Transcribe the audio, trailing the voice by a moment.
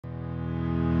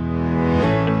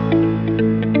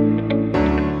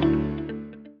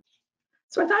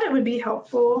thought it would be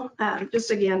helpful, just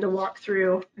again, to walk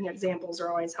through, and examples are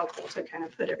always helpful to kind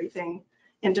of put everything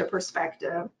into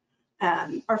perspective.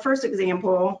 Our first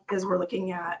example is we're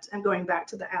looking at, and going back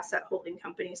to the asset holding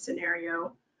company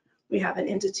scenario, we have an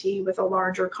entity with a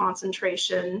larger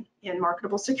concentration in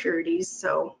marketable securities,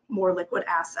 so more liquid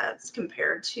assets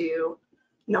compared to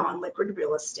non-liquid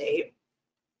real estate.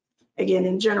 Again,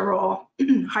 in general,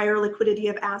 higher liquidity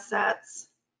of assets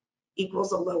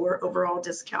equals a lower overall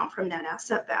discount from net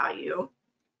asset value.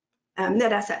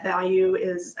 Net asset value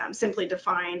is simply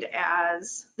defined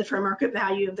as the fair market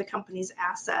value of the company's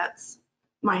assets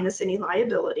minus any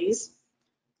liabilities.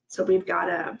 So we've got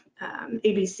a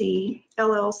ABC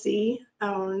LLC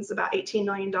owns about $18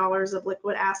 million of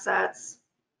liquid assets,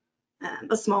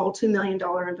 a small $2 million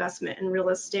investment in real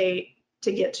estate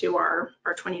to get to our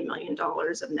 $20 million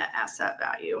of net asset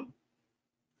value.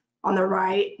 On the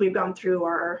right, we've gone through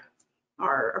our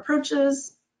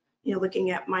approaches, looking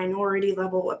at minority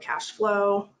level of cash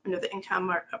flow under the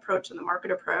income approach and the market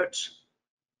approach.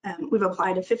 We've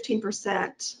applied a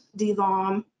 15%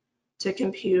 DVOM to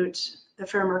compute the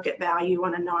fair market value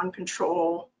on a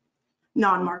non-control,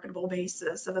 non-marketable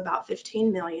basis of about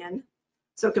 15 million.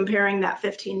 So comparing that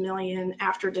 15 million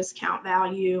after discount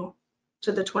value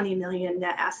to the 20 million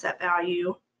net asset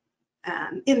value,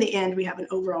 in the end, we have an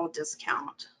overall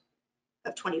discount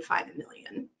of 25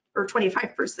 million or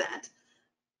 25%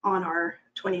 on our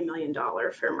 $20 million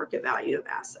fair market value of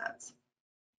assets.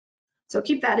 So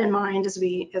keep that in mind as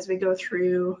we go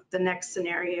through the next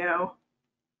scenario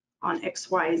on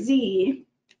XYZ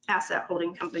asset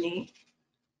holding company.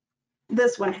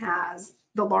 This one has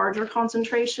the larger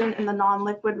concentration in the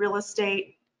non-liquid real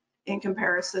estate in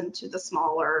comparison to the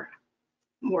smaller,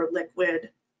 more liquid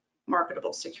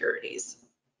marketable securities.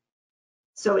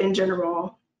 So in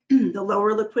general, the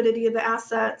lower liquidity of the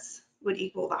assets would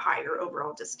equal the higher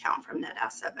overall discount from net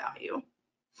asset value.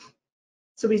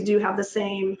 So we do have the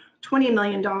same $20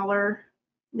 million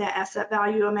net asset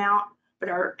value amount, but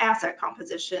our asset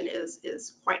composition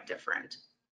is quite different.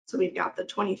 So we've got the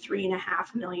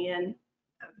 23.5 million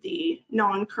of the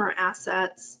non-current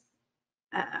assets,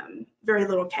 very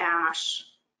little cash,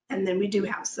 and then we do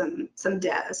have some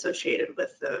debt associated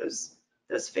with those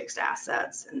fixed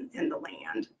assets and the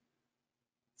land.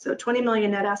 So 20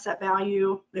 million net asset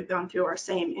value, we've gone through our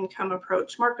same income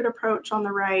approach, market approach on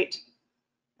the right,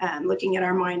 looking at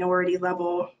our minority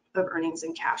level of earnings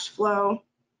and cash flow,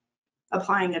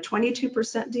 applying a 22%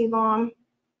 DVOM.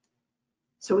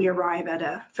 So we arrive at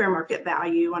a fair market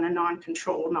value on a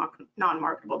non-controlled,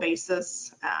 non-marketable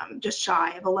basis, just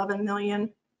shy of 11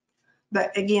 million.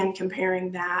 But again,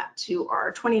 comparing that to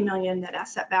our 20 million net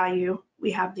asset value, we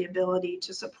have the ability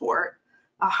to support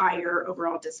a higher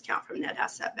overall discount from net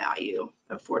asset value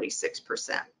of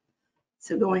 46%.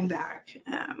 So going back,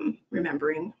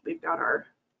 remembering we've got our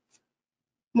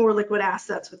more liquid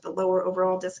assets with the lower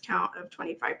overall discount of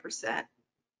 25%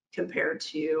 compared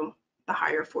to the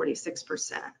higher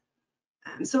 46%.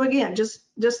 So again, just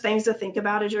things to think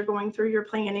about as you're going through your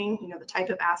planning, the type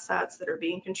of assets that are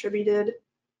being contributed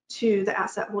to the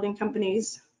asset holding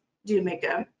companies do make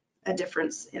a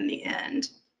difference in the end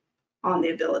on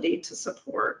the ability to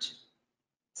support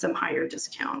some higher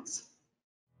discounts.